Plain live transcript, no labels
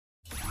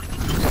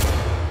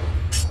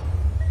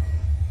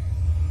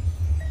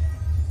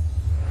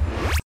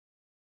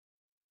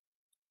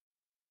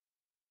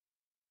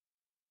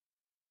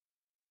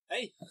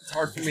Hey, it's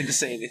hard for me to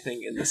say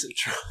anything in this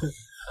intro.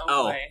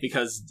 Oh,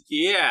 because,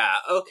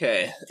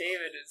 okay.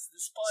 David is the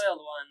spoiled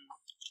one.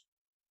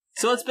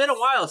 So it's been a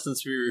while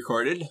since we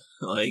recorded.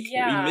 We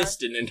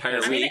missed an entire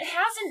week. I mean, it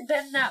hasn't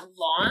been that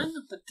long,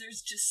 but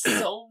there's just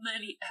so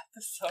many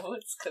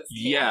episodes because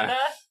Canada.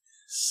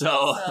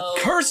 So,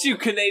 curse you,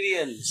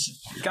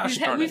 Canadians! Gosh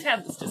darn it. We've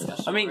had this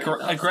discussion. I mean,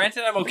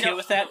 granted, I'm okay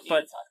with that,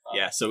 but...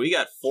 Yeah, so we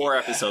got 4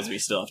 episodes we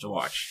still have to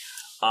watch.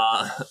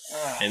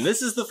 And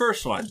this is the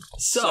first one.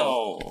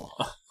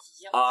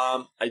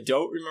 I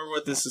don't remember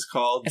what this is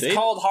called. It's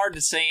called Hard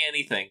to Say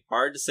Anything.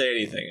 Hard to Say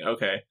Anything,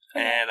 okay.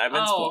 And I've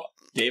been spoiled.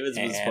 David's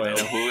been spoiled.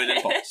 Who it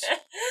involves.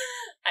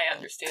 I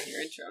understand your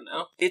intro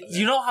now.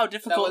 You know how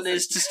difficult it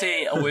is to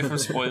stay away from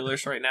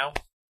spoilers right now?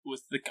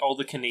 With all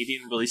the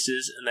Canadian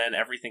releases and then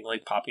everything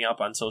popping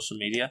up on social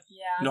media.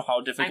 Yeah. You know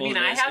how difficult it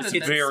is?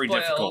 It's very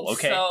spoiled, difficult,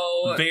 okay?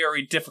 So...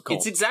 Very difficult.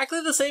 It's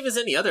exactly the same as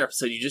any other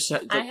episode. You just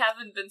have I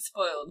haven't been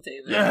spoiled,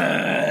 David.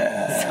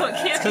 So it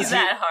can't be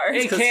that hard.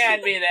 It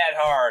can't be that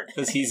hard.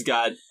 Because he's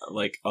got,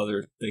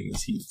 other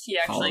things he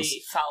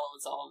actually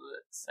follows all the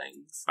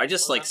things. I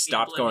just,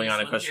 stopped going on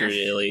Equestria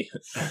Daily.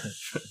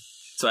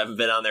 So I haven't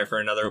been on there for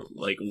another,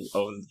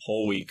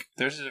 whole week.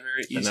 There's a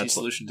very easy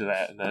solution to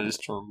that, and that is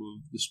to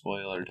remove the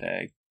spoiler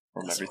tag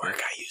from everything. Work.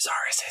 I use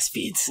RSS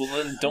feeds.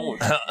 Well, then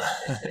don't.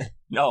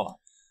 No.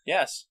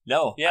 Yes.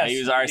 No. Yes. I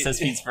use RSS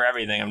feeds for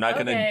everything. I'm not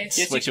going to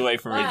switch away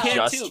from it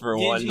just for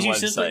one website. You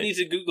simply need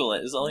to Google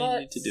it, is all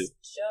you need to do.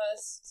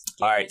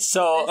 Alright,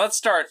 so let's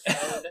start.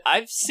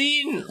 I've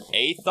seen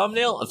a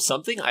thumbnail of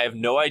something. I have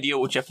no idea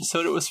which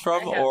episode it was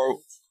from,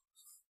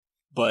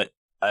 but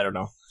I don't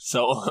know.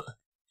 So...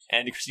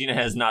 And Christina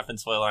has not been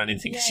spoiled on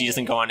anything because she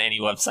doesn't go on any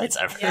websites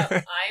ever. Yeah,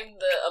 I'm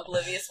the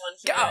oblivious one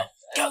here.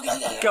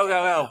 Go.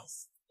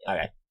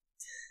 Okay.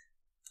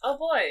 Oh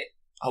boy.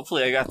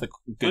 Hopefully I got the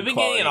good We've been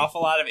quality. getting an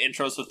awful lot of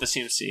intros with the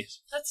CMC.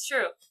 That's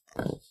true.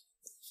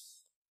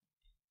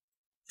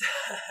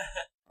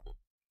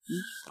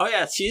 Oh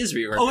yeah, she is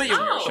reworking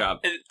your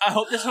shop. I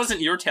hope this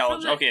wasn't your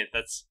challenge. Okay,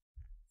 that's...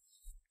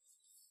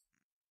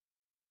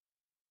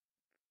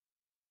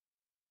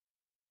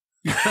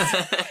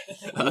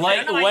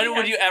 when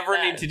would you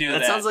ever need to do that?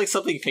 That sounds like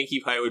something Pinkie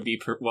Pie would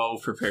be well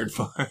prepared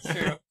for.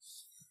 True.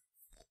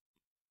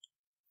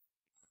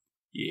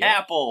 Yeah.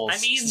 Apples. I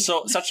mean,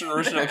 such an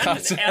original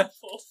concept. Apple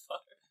farm.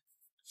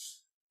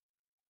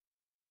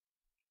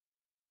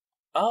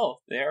 Oh,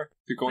 they're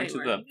going to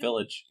the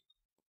village.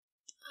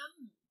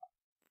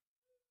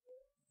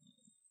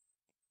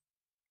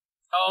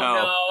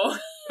 Oh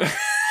no! I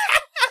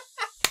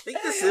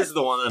think this is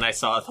the one that I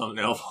saw a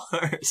thumbnail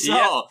for. So.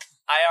 Yeah.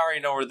 I already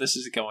know where this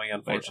is going,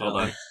 unfortunately.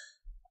 Hold on.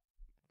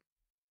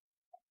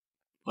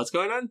 What's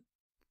going on?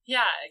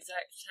 Yeah,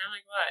 exactly. Kind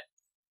of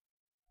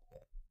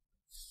what?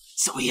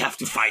 So we have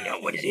to find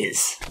out what it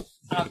is.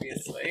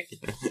 Obviously.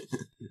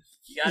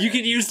 You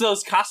can use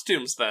those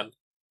costumes then.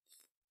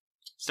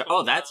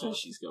 That's where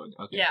she's going.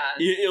 Okay. Yeah.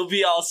 It'll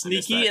be all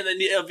sneaky, and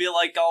then it'll be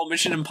all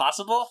Mission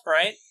Impossible,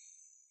 right?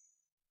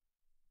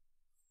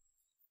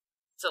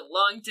 It's a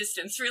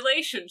long-distance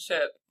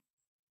relationship.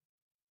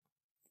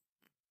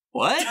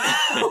 What?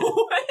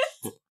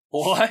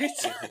 What?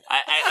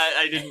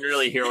 I didn't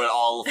really hear what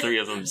all 3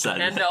 of them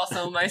said. And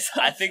also myself.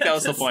 I think that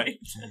was the point.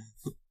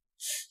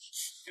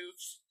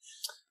 Oops.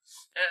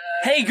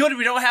 Hey, good,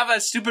 we don't have a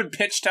stupid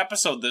pitched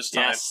episode this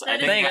time. Yes,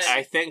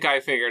 I think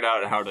I figured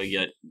out how to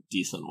get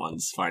decent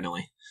ones,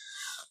 finally.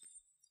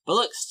 But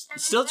look,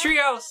 still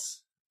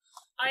Treehouse!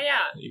 Oh,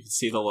 yeah. You can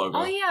see the logo.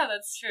 Oh, yeah,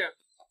 that's true.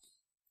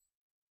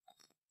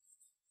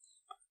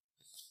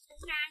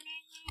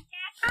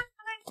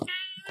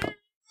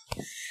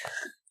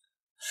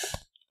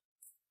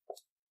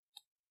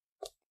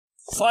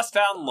 Celeste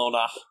down,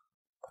 Lona.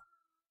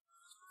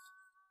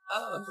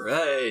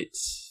 Alright.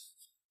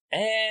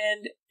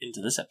 And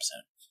into this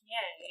episode.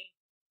 Yay.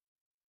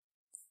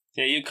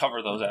 Yeah, you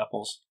cover those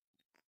apples.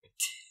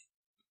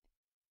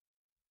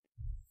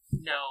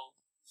 No.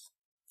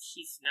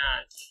 He's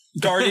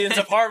not. Guardians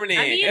of Harmony!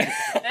 I mean,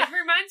 that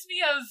reminds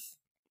me of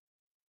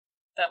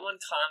that one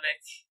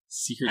comic.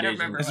 Secret I don't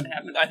Agent. remember what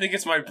happened. I think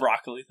it's my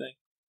broccoli thing.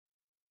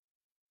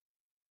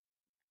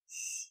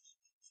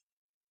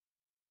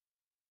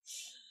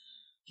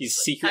 He's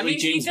secretly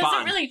James Bond. He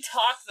doesn't really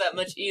talk that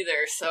much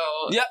either, so...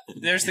 Yep,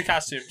 there's the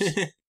costumes.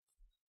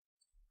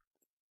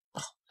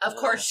 Of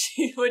course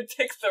she would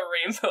pick the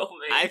rainbow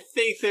man. I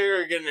think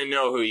they're gonna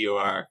know who you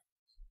are.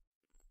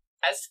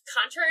 As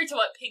contrary to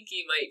what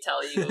Pinkie might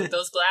tell you,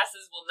 those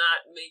glasses will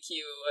not make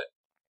you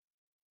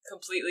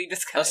completely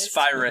disguised. A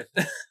spirit.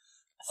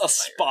 A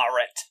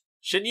spirit.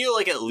 Shouldn't you,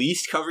 at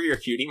least cover your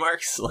cutie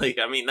marks?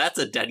 I mean, that's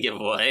a dead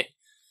giveaway.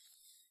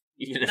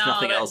 Even if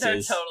nothing else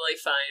is. No, totally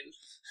fine.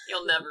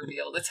 You'll never be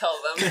able to tell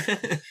them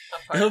apart.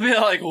 He'll be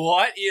like,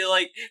 what?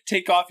 You,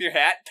 take off your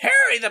hat?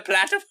 Parry the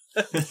platypus!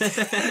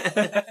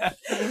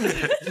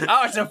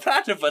 Oh, it's a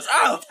platypus!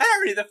 Oh,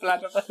 parry the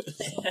platypus!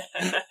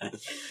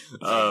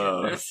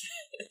 I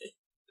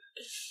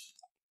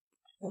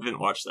haven't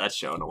watched that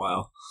show in a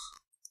while.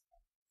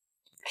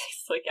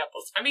 like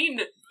apples. I mean,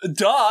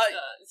 duh.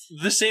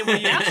 The same way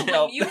you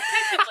apple, you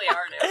technically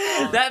are an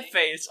apple. That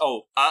face.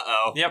 Oh.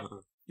 Uh-oh.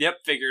 Yep,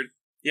 figured.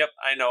 Yep,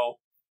 I know.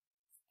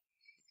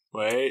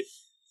 Wait.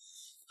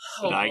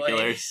 Oh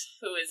Binoculars.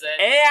 boy. Who is it?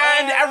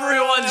 And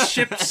everyone's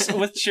ships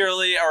with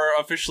Shirley are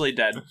officially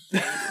dead.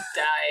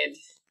 Died.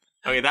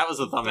 Okay, that was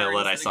the thumbnail Burned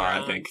that I to the saw,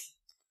 ground. I think.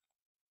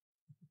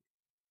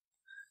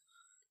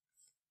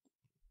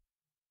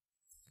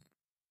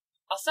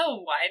 Also,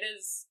 why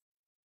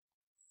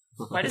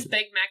does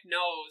Big Mac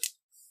know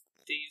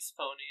these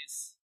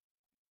ponies?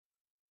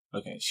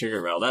 Okay,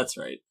 Sugar Bell, that's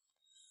right.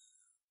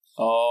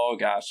 Oh,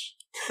 gosh.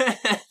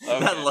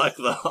 That luck,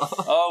 though.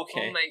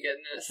 Okay. Oh my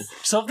goodness.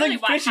 Something Really,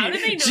 why- fishy. how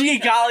did they know Gee,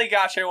 that? golly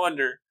gosh, I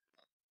wonder.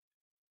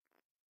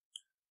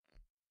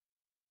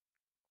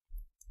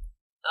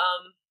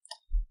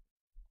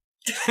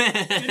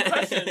 Good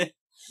question.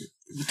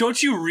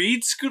 Don't you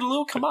read,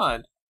 Scootaloo? Come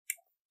on.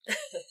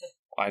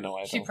 I know I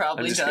don't. She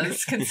probably I'm just kidding.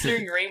 does.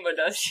 Considering Rainbow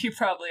does, she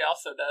probably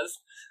also does.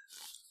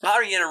 How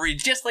are you gonna read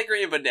just like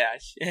Rainbow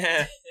Dash?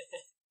 Yeah.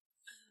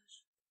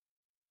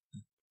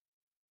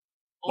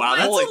 Wow, Oh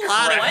that's my a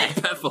lot crap.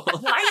 of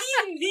apples. Why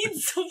do you need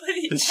so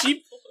many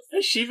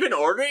Has she been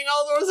ordering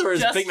all those, or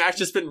has Just- Big Mac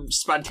just been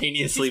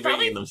spontaneously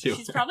bringing them to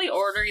She's probably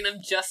ordering them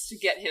just to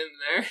get him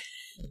there.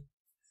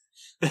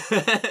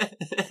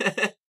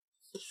 her?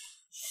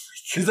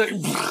 He's like,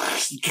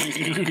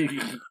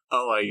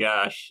 Oh my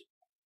gosh.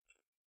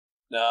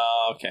 no,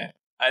 okay.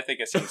 I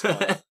think I see what's going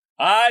on.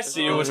 I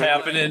see what's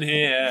happening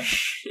here.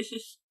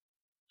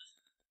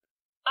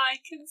 I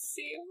can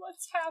see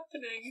what's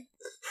happening.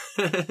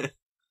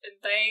 And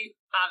they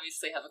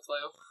obviously have a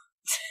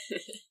clue.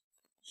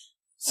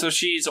 So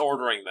she's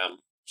ordering them.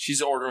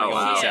 She's ordering all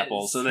wow. these She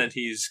apples, is. and then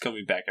he's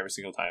coming back every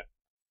single time.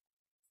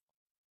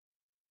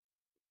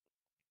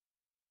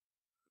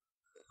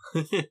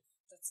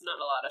 That's not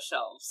a lot of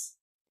shelves.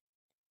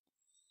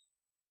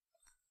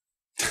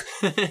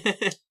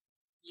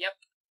 Yep.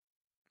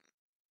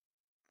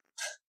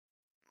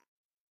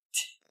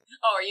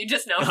 Oh, are you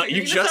just now figuring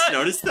You this just out?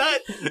 noticed that?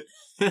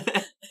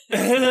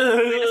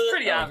 It's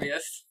pretty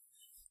obvious.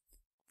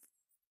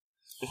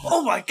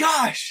 Oh my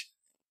gosh!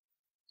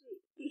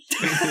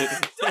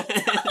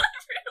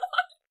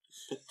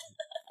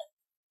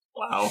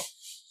 Wow. Oh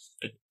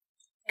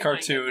my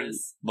Cartoon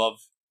goodness. love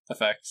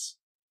effects.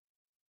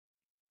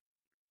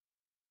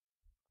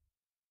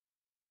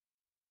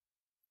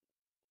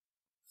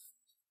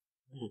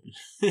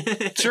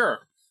 Sure.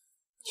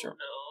 Sure. No.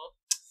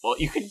 Well,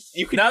 you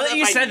could Now do that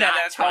you by said that, not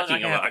that's probably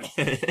talking not about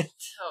it.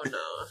 Oh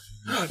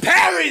no.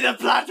 Parry the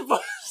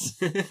platypus.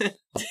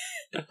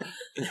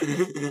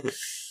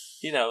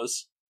 He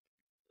knows.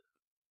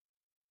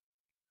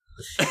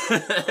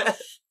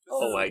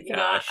 Oh my This is not-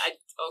 gosh.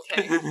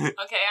 Okay.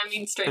 Okay, I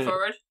mean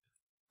straightforward.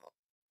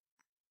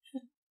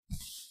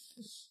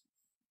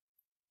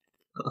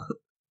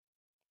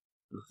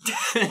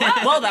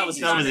 Well, that was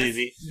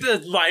easy. The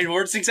line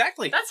words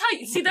exactly. That's how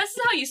you see. That's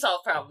how you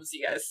solve problems,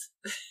 you guys.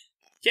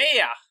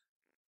 Yeah.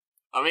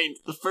 I mean,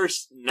 the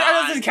first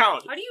That doesn't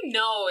count. How do you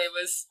know it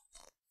was?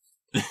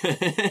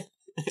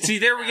 See,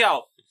 there we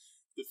go.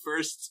 the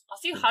first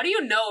Also, how do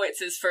you know it's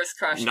his first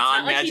crush? It's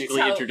not like he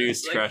non-magically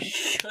introduced like,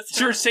 crush. goes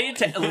Sure, around- say it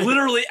to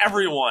literally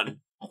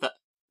everyone.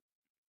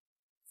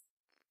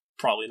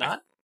 Probably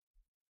not.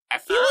 I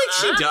feel like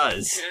she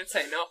does. He didn't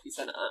say no. He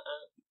said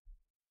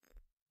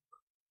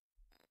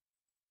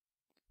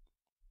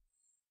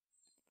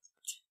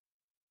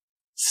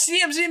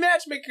CMZ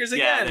matchmakers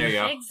again. Yeah, there you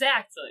go.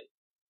 Exactly.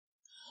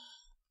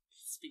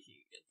 Speaking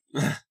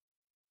again.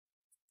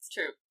 It's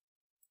true.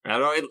 I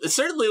don't know. It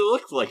certainly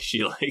looked like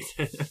she liked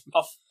it.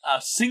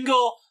 A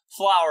single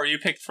flower you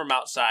picked from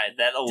outside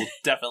that'll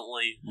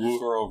definitely woo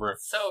her over.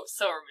 So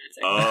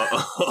romantic.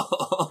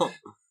 Oh.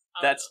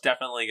 That's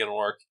definitely gonna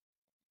work.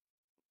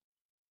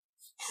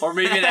 Or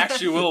maybe it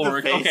actually will The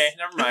work. face. Okay,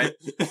 never mind.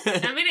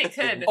 I mean, it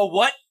could. Oh,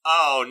 what?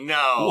 Oh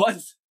no! What?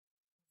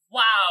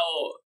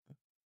 Wow.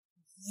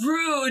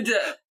 Rude.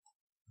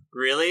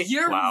 Really?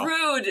 You're wow.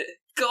 rude.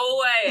 Go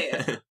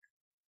away.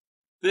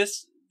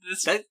 This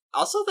That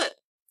also that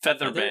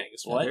feather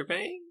bangs. What? Feather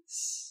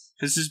bangs?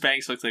 Does his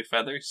bangs look like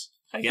feathers?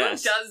 I Who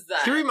guess. does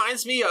that? He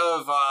reminds me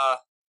of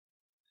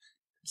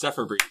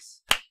Zephyr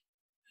Breeze.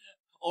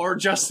 Or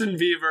Justin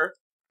Bieber.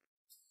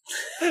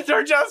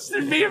 Or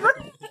Justin Bieber.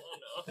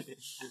 Oh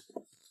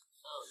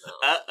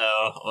no.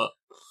 Uh-oh.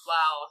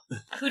 Wow.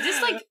 Who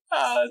just like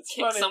Oh, it's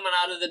kicked funny. someone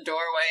out of the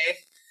doorway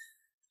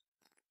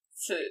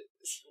to.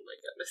 Oh my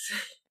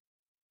goodness.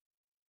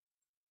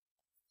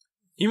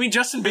 You mean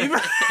Justin Bieber?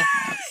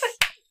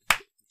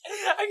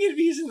 I'm gonna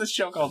be using this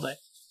joke all day.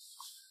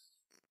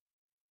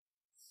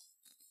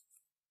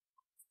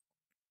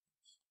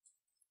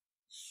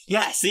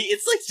 Yeah, see,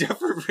 it's like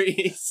Zephyr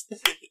Breeze.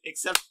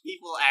 Except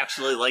people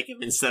actually like him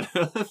instead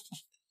of...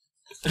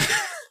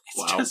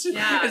 Wow. Justin,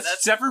 Yeah, it's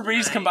that's Zephyr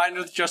Breeze right. combined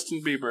with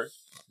Justin Bieber.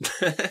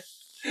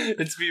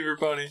 It's Bieber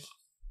Pony.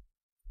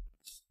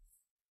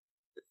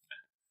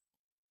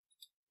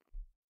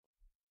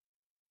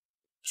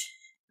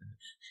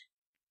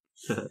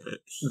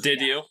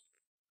 Did you?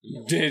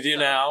 Did you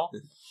now?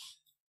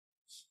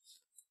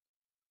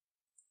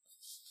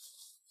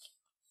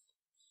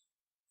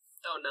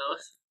 Oh no.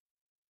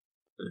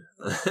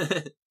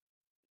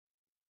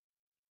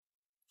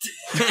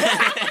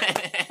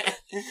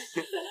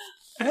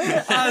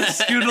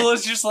 Scoodle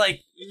is just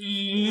like,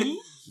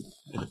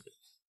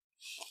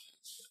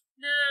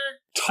 Nah.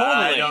 totally.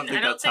 I don't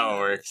think that's how it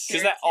works.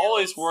 Because that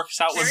always works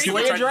out when Fairy people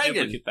Tale. try to Dragon.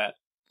 duplicate that.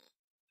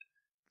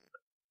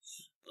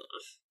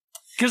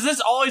 Because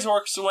this always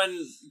works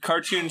when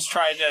cartoons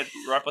try to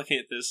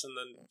replicate this and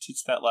then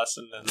teach that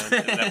lesson, and then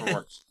it never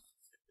works.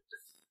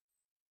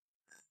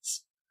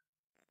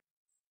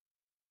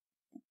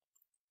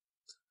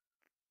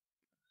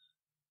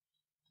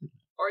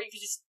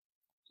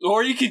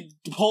 Or you could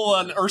pull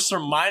an Ursa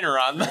Minor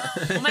on them.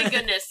 Oh my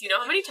goodness, you know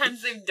how many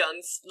times they've done,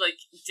 like,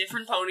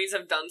 different ponies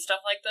have done stuff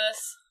like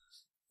this?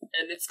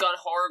 And it's gone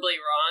horribly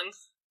wrong?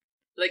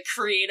 Like,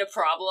 create a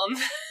problem?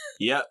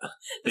 Yep,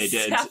 they This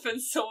did.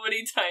 happened so many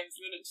times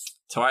that it's...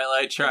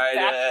 Twilight tried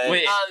it.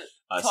 Wait.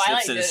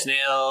 Twilight Sips and did-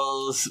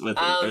 Snails with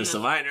Ursa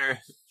Minor.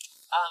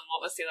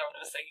 what was the other one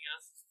I was thinking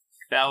of?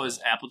 That was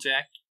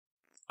Applejack.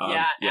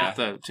 Yeah.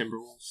 The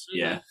Timberwolves.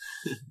 Yeah.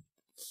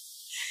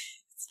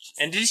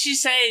 And did she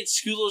say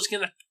Scoodle's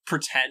gonna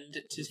pretend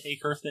to take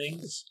her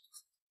things?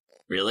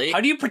 Really?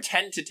 How do you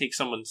pretend to take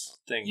someone's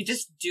things? You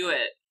just do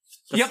it.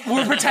 Yep,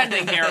 we're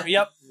pretending here.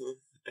 Yep.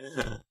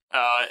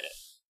 Oh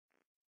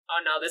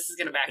no, this is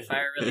gonna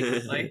backfire really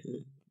quickly.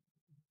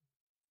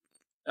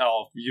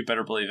 Oh, you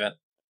better believe it.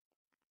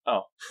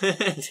 Oh.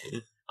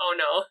 Oh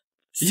no.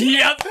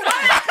 Yep.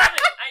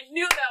 I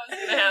knew that was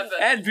gonna happen.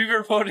 And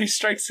Beaver Pony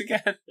strikes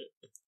again.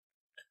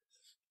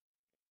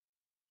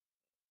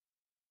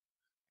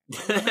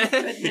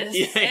 Goodness.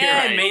 Yeah, you're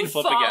And right. main Who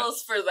flip again.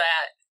 falls for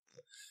that?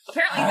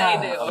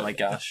 Apparently they do. Oh my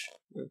gosh.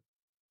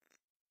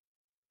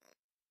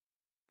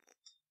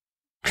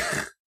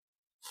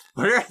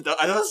 What are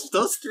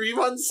those three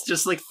ones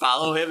just like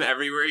follow him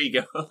everywhere he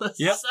goes?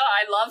 Yep. So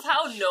I love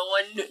how no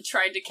one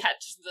tried to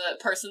catch the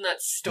person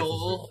that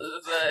stole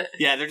the...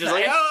 Yeah, they're just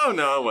like, oh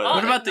no, it wasn't.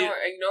 What about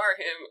ignore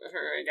him,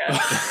 her, I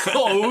guess.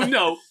 Oh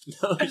no.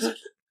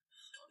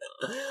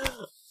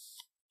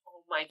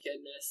 Oh my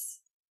goodness.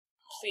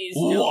 Please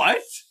no.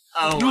 What?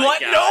 Oh my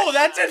What? gosh. No,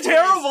 that's a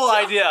terrible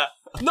idea.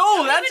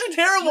 No, that's a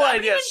terrible You haven't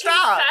idea. even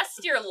Stop.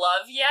 confessed your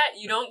love yet.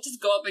 You don't just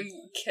go up and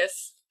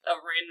kiss a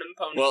random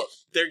pony. Well,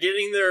 they're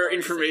getting their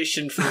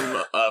information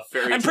from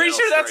fairy. I'm pretty tale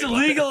sure that's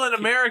storybook. illegal in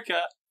America.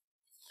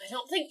 I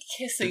don't think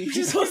kissing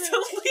is also illegal.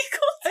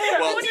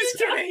 Well, What are you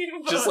talking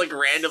about? Just like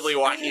randomly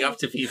walking up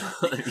to people,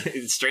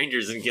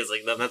 strangers, and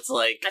kissing them. That's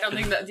like I don't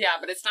think that. Yeah,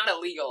 but it's not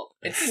illegal.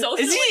 It's so.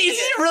 Is he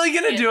really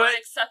gonna do it?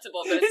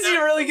 Unacceptable. But it's Is he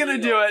not really gonna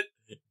illegal. do it?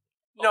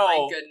 Oh No.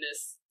 my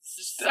goodness. This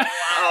is so loud.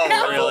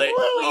 Oh really? Please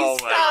Oh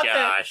my stop it.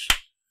 gosh!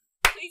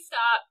 Please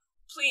stop.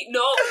 Please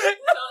no. Don't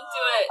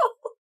do it.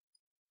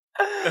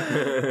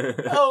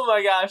 Oh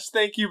my gosh!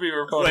 Thank you,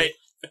 Beaver Pony. Wait,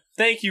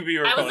 Thank you,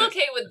 Beaver I was Pony.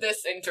 okay with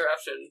this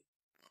interruption.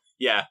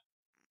 yeah.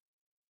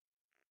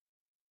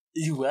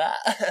 You are.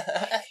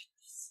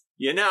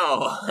 You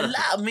know.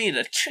 Allow me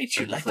to treat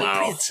you like Wow. the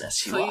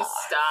princess you Please are.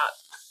 stop.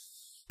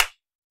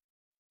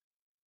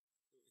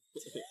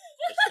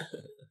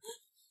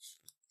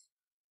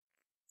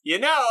 You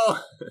know.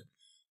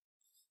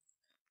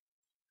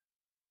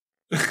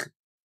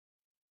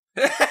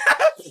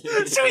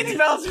 Sweetie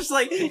Belle's just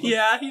like,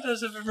 yeah, he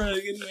does have a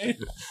really good mane.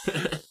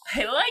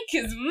 I like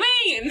his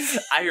mane.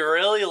 I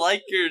really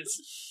like your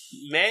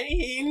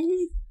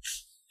mane.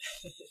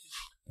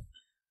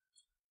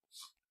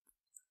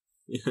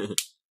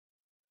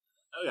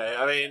 Okay,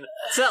 I mean,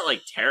 it's not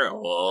like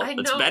terrible. I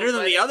It's know, better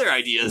than but- the other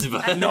ideas,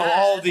 but No,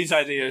 all of these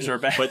ideas are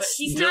bad. But But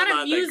he's still not,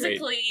 not a that great.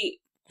 musically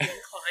inclined.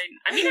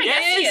 I mean, I Yeah,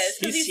 guess he is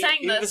because he sang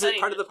he the was thing.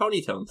 part of the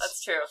Ponytones.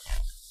 That's true.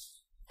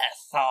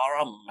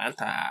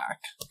 romantic.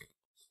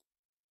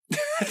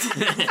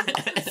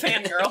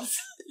 Fangirls.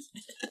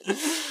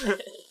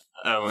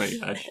 Oh my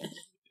gosh.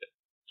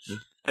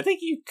 I think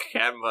you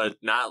can, but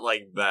not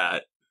like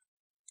that.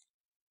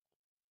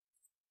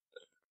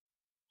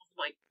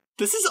 Like,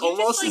 this is you just,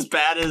 almost like- as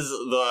bad as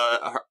the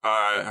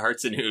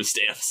Hearts and Hoost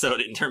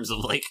episode in terms of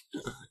like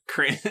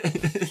cringe. He's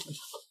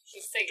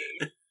singing.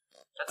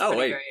 That's Oh pretty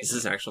wait, great. is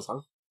this an actual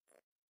song?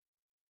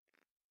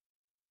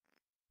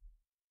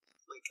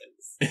 My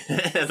goodness.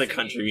 The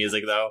country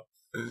music though.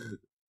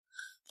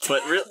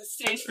 But real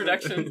Stage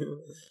production.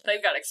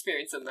 They've got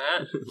experience in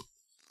that.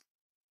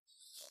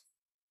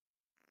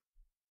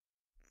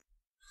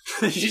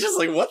 She's just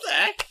like, what the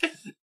heck?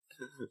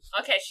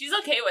 Okay, she's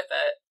okay with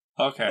it.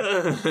 Okay.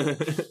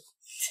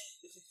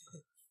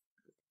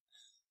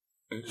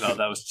 No,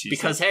 that was cheesy.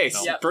 Because hey,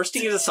 No. Yep.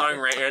 bursting into song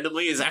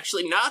randomly is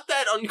actually not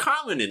that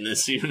uncommon in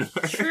this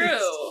universe.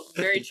 True.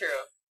 Very true.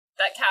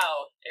 That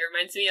cow. It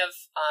reminds me of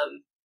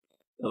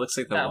It looks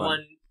like the that one.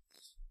 one.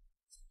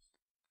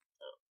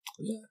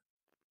 Yeah.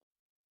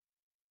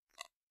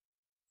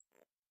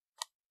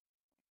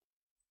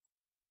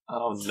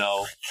 Oh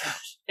no.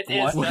 It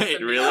What? is. Wait,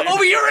 Justin really? Bieber. Oh,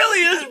 but you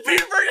really is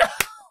Beaver.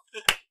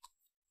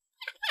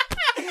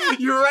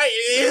 You're right.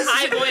 It is.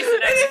 High voice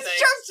and everything. It's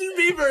Justin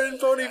Bieber in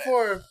pony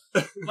form.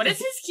 What is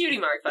his cutie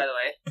mark, by the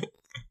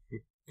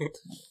way?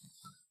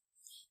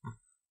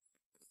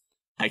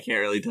 I can't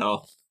really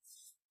tell.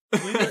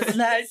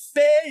 Like,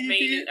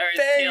 baby, Or his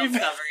tail's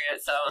covering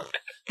it, so...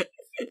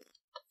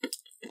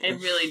 It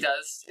really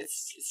does.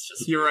 It's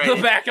just... You're right.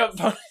 The backup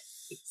pony.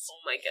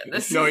 Oh my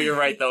goodness. No, you're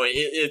right, though.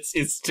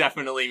 It's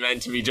definitely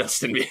meant to be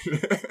Justin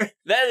Bieber.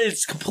 That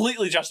is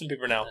completely Justin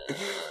Bieber now.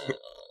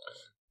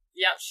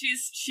 Yep,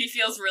 she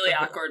feels really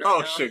awkward right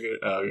now. Sugar.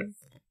 Oh,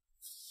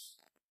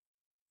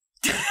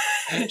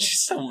 okay.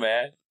 She's so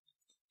mad.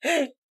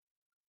 It's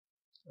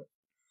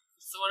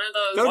one of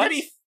those... Go to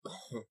be...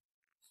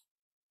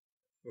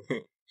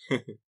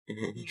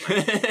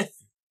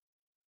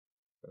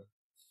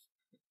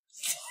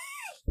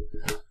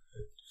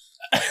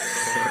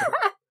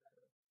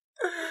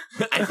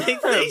 I think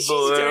she's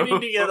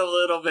starting to get a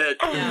little bit...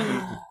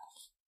 Yeah.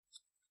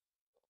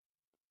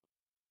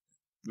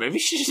 Maybe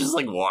she should just,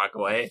 like, walk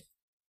away.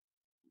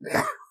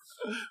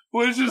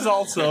 Which is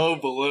also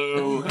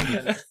blue.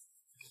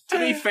 To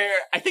be fair,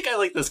 I think I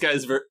like this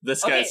guy's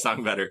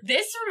song better.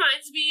 This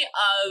reminds me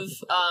of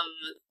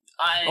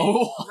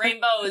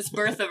Rainbow's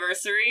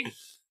birth-iversary.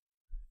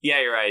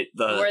 Yeah, you're right.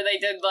 Where they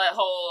did that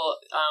whole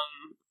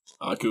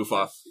goof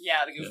off.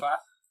 Yeah, the goof off.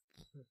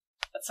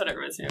 That's what it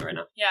reminds me of right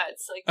now. Yeah,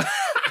 it's like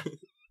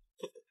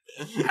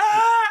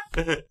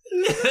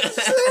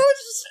so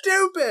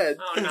stupid.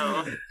 Oh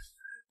no.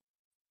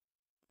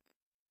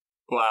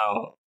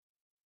 Wow.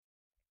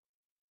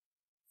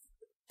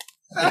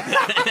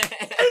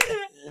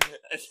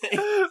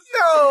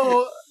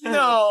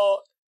 No.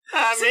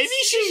 Maybe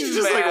she should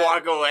just like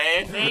walk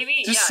away.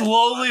 Maybe just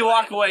slowly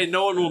walk away.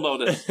 No one will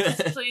notice.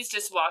 Please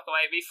just walk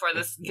away before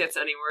this gets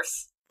any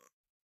worse.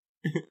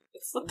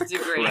 It's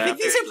degrading. I think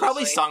these are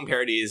probably song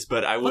parodies,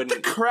 but I wouldn't.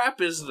 What the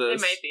crap is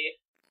this? It might be.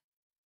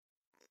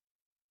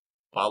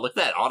 Wow, look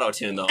at that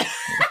auto-tune, though.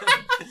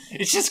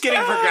 It's just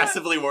getting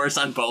progressively worse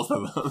on both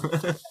of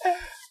them.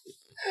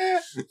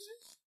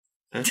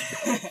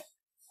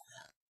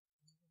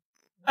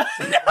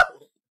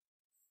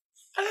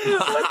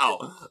 Wow.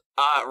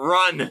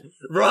 Run!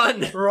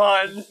 Run!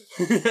 Run!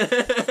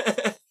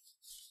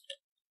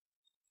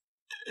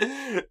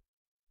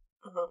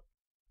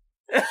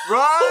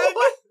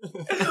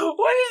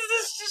 What is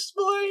this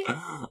display?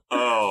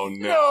 Oh,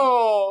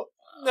 no.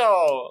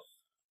 No.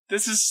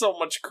 This is so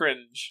much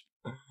cringe.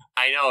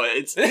 I know,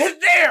 it's...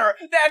 There!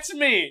 That's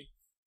me!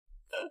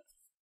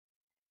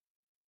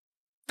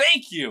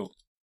 Thank you!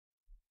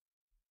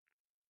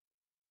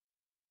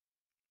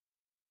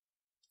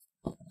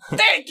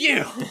 Thank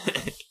you!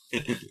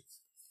 Yeah.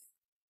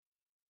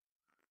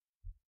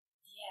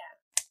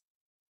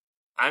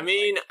 I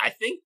mean, I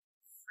think...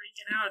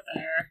 Freaking out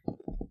there.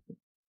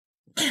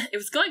 It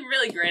was going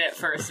really great at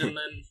first, and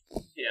then,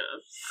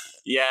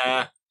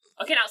 Yeah.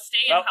 Okay, now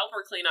stay and help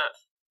her clean up.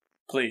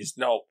 Please,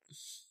 no.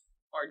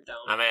 Or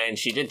don't. I mean,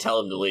 she did tell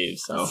him to leave,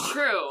 so... That's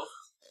true.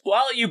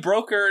 Well, you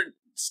broke her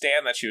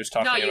stand that she was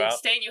talking about. No, you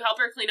stay and you help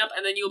her clean up,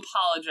 and then you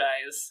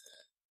apologize.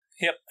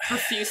 Yep.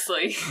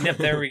 Profusely. Yep,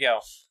 there we go.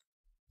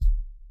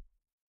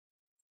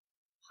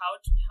 How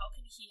can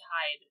he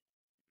hide?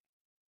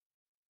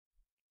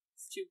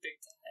 It's too big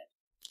to hide.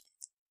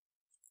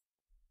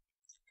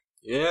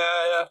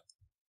 Yeah.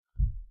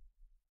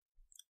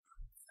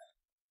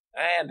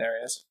 And there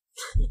he is.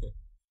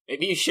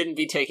 Maybe you shouldn't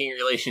be taking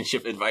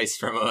relationship advice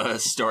from a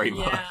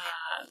storybook. Yeah,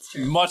 that's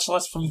true. Much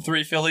less from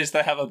three fillies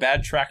that have a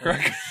bad track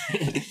record.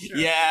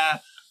 Yeah,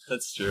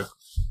 that's true.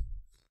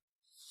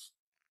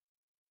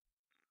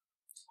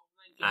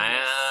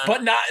 Oh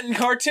but not in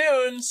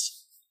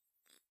cartoons.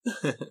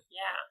 Yeah.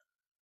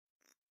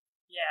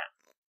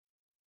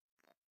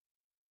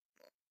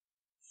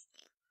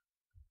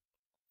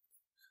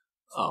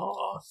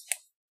 Oh,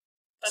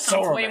 that So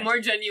sounds way romantic. more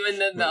genuine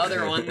than the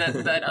other one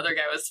that other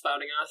guy was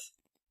spouting off.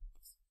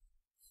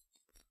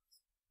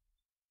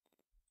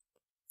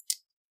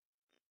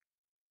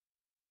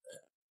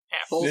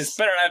 apples. This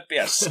better not be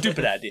a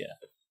stupid idea.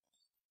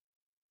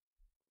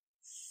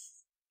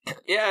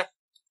 Yeah.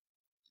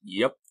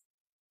 Yep.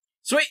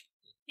 Sweet.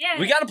 Yeah.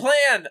 We got a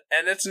plan,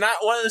 and it's not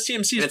one of the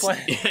CMC's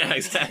plans. Yeah,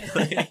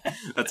 exactly.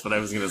 That's what I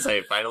was gonna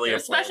say. Finally, Their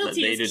a plan that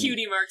specialty they is didn't.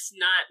 cutie marks,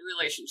 not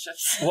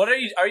relationships. What are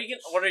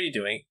you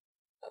doing?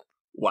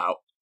 Wow.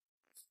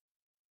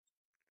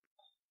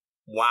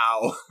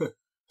 Wow.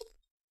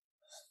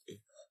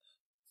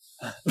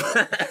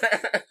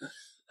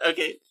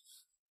 Okay.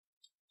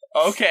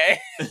 Okay.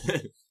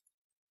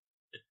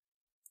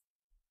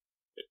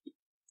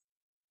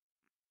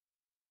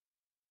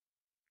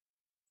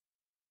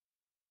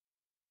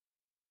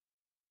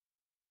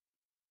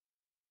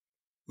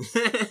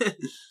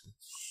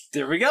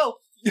 There we go.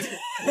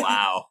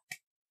 Wow.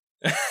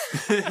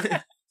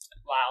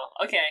 Wow.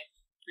 Okay.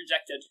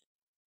 Rejected.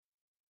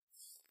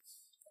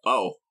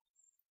 Oh.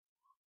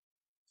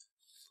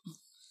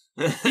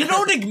 You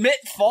don't admit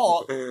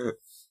fault.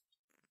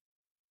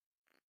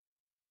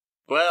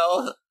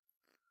 Well,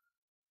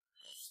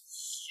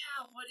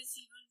 Yeah, what is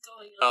even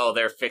going on? Oh,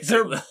 they're fixing.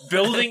 They're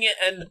building it,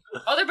 and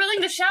they're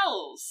building the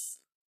shells.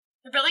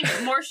 They're building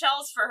more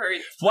shells for her.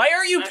 why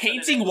are you That's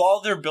painting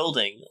while they're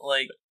building?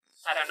 Like,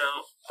 I don't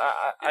know.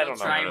 I don't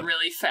It'll dry know.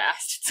 really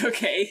fast. It's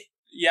okay.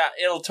 Yeah,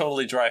 it'll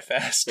totally dry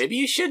fast. Maybe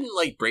you shouldn't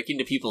like break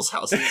into people's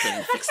houses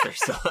and fix their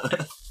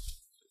stuff.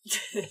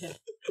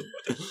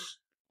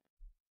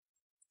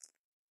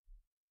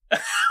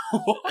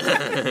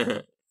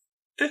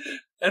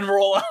 And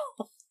roll out.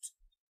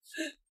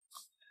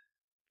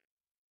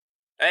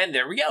 And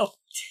there we go.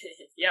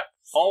 Yep.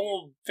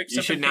 All fixed You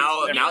up. should and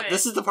now. fixed. Now,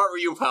 this is the part where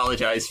you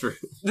apologize for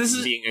This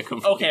is being a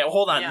complaint. okay.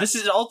 Hold on. Yeah. This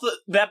is all.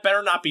 That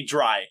better not be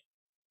dry.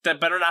 That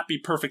better not be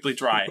perfectly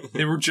dry.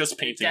 They were just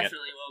painting it.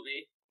 Definitely will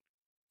be.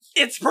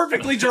 It's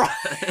perfectly dry.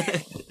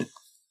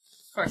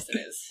 Of course it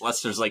is.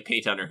 Lester's like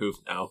paint on her hoof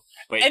now.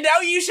 Wait. And now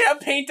you should have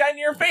paint on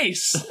your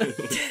face.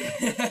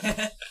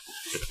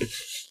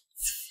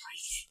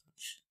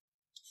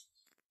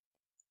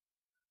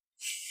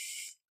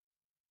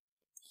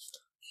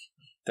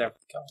 There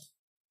we go.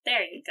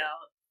 There you go.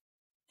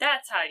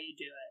 That's how you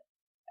do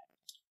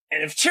it.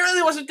 And if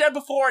Shirley wasn't dead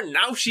before,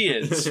 now she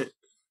is.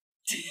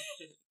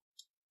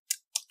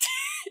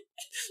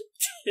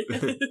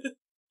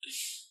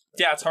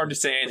 Yeah, it's hard to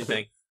say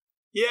anything.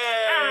 Yay!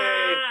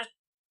 Ah!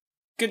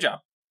 Good job.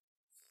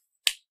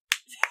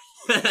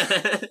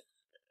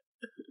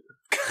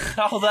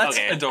 Oh, that's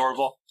Okay.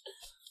 adorable.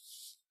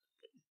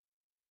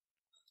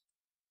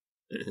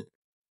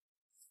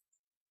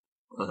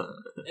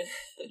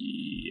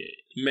 Yeah.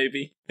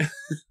 Maybe.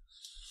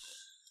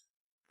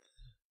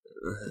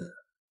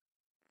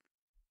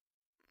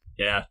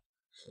 Yeah.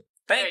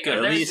 Thank There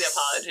you go. goodness. There's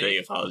the apology. They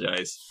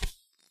apologize.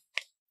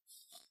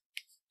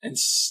 And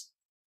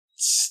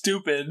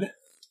stupid.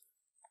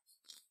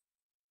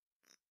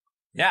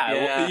 Yeah,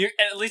 Yeah. well,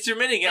 at least you're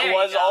admitting There it you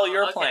was go. all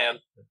your Okay. plan.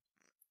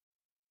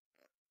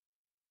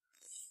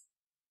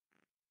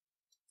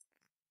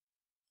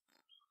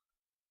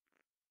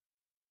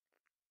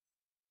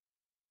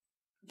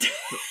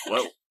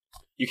 Well,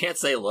 you can't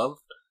say love.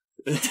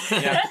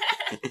 Yeah.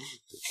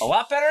 A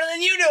lot better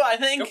than you do, I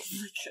think. Oh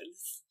my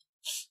goodness.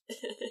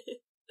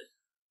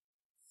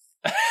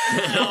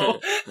 No,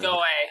 go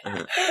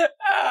away.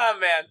 Ah,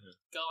 man.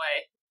 Go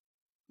away.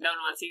 No one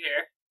wants you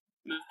here.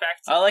 Move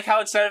back to... I like how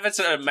instead of it's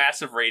a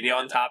massive radio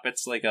on top,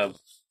 it's like a...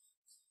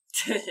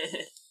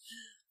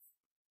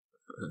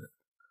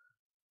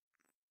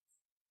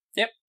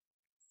 Yep.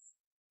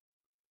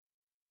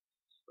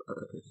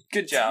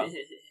 Good job.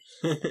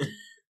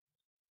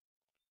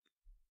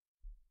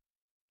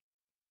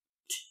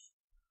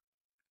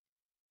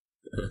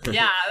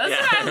 Yeah, that's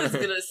Yeah. what I was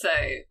gonna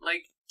say.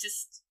 Like,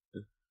 just...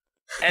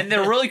 And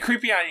they're really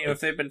creepy on you if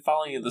they've been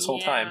following you this whole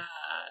time.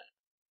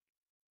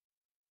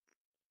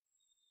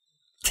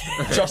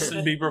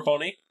 Justin Bieber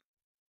pony.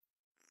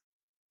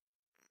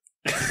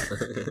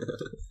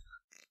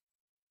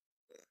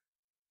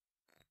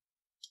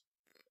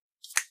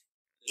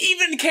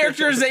 Even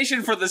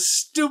characterization for the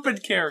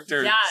stupid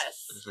characters.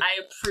 Yes, I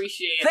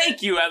appreciate it.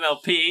 Thank you,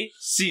 MLP.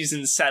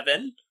 Season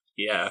 7.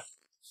 Yeah.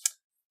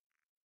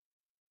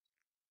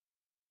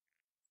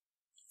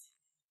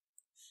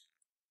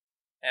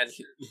 And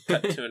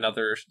cut to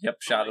another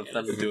shot of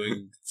them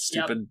doing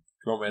stupid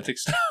romantic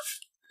stuff.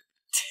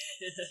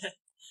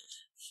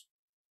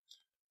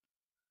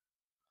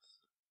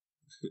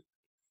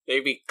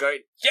 Baby, go.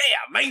 Yeah,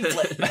 main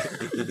flip.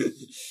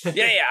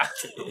 Yeah.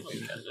 Oh my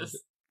goodness.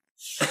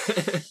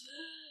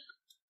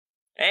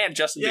 And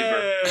Justin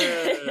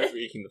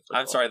Bieber.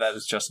 I'm sorry, that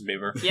is Justin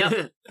Bieber.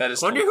 Yep. That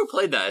is. I wonder who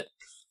played that.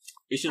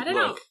 We should I don't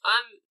look. know.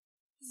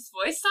 His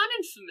voice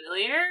sounded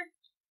familiar.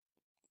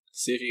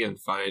 See if you can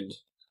find.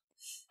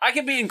 I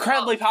can be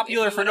incredibly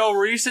popular if you for no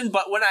reason,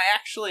 but when I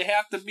actually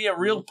have to be a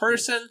real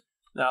person,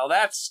 now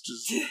that's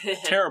just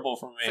terrible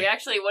for If we me.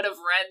 actually would have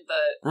read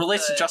the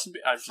Relates the to Justin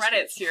Bieber.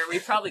 credits here, we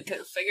probably could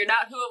have figured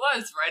out who it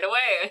was right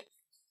away.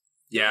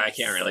 Yeah, I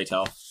can't really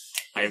tell.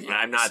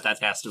 I'm not that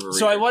fast of a reader.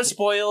 So I was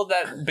spoiled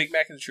that Big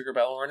Mac and Sugar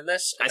Bell weren't in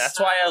this, and that's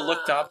why I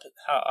looked up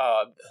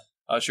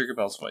Sugar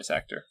Bell's voice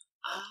actor.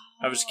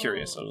 I was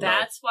curious. I was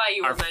That's why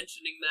you were Our-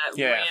 mentioning that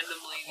Yeah.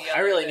 randomly the other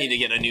I really day. need to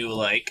get a new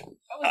like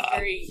That was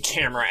very...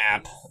 camera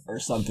app or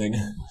something,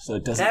 so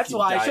it doesn't. That's keep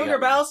why dying Sugar on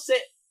me. Bell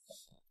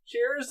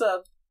shares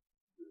a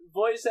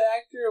voice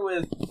actor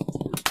with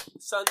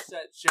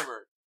Sunset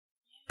Shimmer.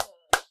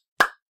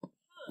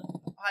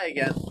 Hi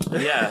again.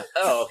 Yeah.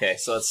 Oh, okay.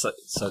 So it's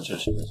such a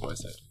Shimmer's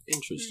voice actor.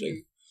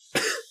 Interesting.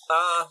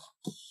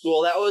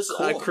 Well, that was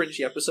a Cool.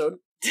 cringy episode.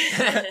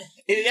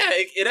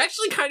 It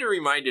actually kind of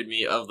reminded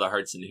me of the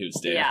Hearts and Hoops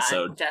Day Yeah,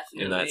 episode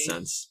definitely. in that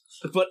sense.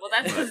 But Well,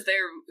 that's because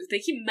they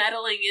keep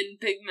meddling in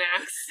Big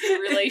Mac's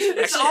relationship.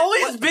 it's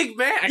always Big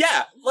Mac.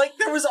 Yeah, like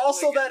there was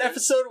also my that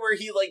goodness. episode where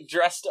he like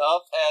dressed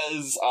up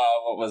as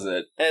what was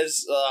it?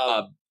 As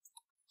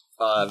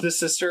the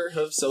sister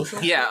of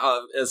Social.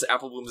 Yeah, as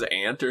Apple Bloom's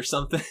aunt or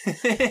something.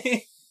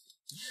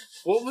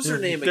 What was her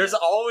name again?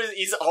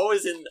 He's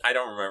always in. I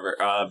don't remember.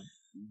 I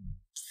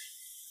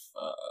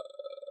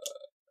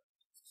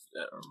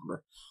don't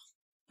remember.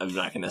 I'm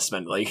not going to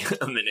spend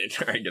like a minute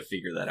trying to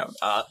figure that out.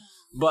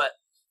 But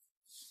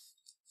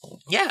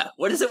yeah,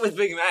 what is it with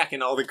Big Mac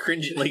and all the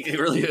cringe, like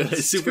really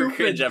super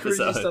cringe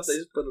episodes? Stuff they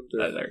just put them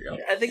through. There you go.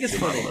 I think it's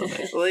funny.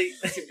 Like,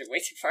 way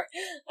too far.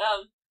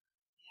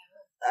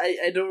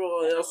 I don't know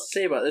what else to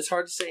say about it. It's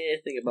hard to say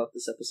anything about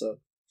this episode.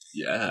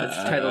 Yeah. It's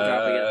title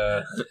dropping it.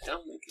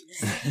 Oh my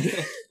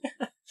goodness.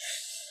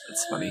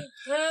 It's funny.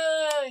 A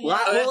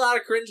whole lot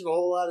of cringe and a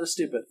whole lot of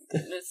stupid.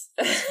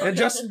 And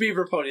Justin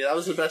Bieber pony. That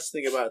was the best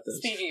thing about this.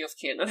 Speaking of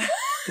Canada.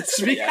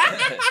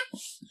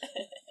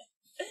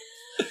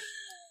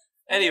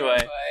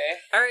 Anyway.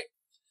 Alright.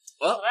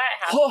 Well, so that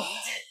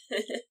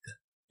happened.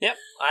 Yep.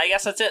 I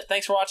guess that's it.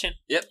 Thanks for watching.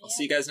 Yep. I'll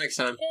see you guys next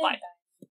time. Bye.